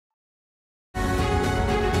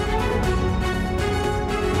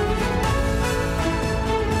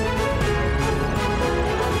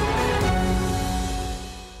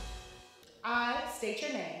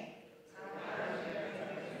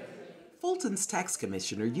Fulton's tax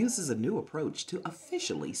commissioner uses a new approach to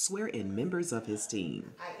officially swear in members of his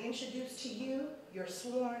team. I introduce to you your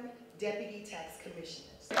sworn deputy tax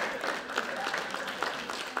commissioners.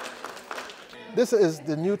 This is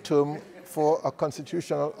the new term for a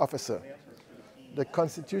constitutional officer. The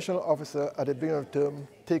constitutional officer at the beginning of the term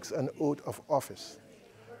takes an oath of office,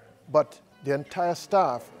 but the entire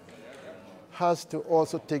staff has to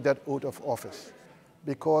also take that oath of office.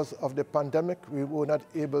 Because of the pandemic, we were not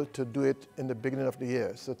able to do it in the beginning of the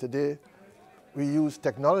year. So today, we use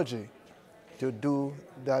technology to do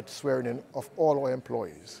that swearing in of all our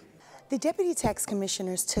employees. The Deputy Tax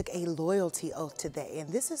Commissioners took a loyalty oath today, and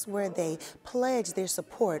this is where they pledged their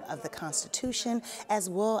support of the Constitution as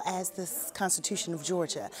well as the Constitution of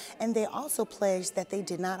Georgia. And they also pledged that they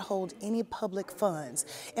did not hold any public funds.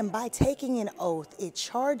 And by taking an oath, it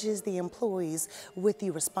charges the employees with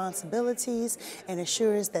the responsibilities and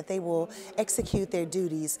assures that they will execute their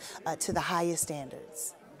duties to the highest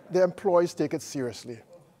standards. The employees take it seriously.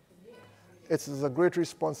 It is a great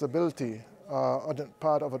responsibility on the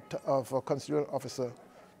part of a constitutional officer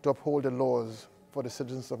to uphold the laws for the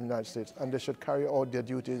citizens of the United States, and they should carry out their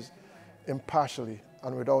duties impartially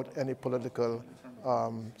and without any political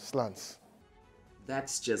slants.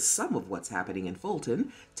 That's just some of what's happening in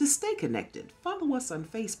Fulton. To stay connected, follow us on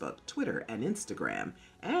Facebook, Twitter, and Instagram,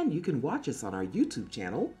 and you can watch us on our YouTube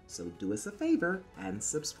channel, so do us a favor and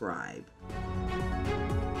subscribe.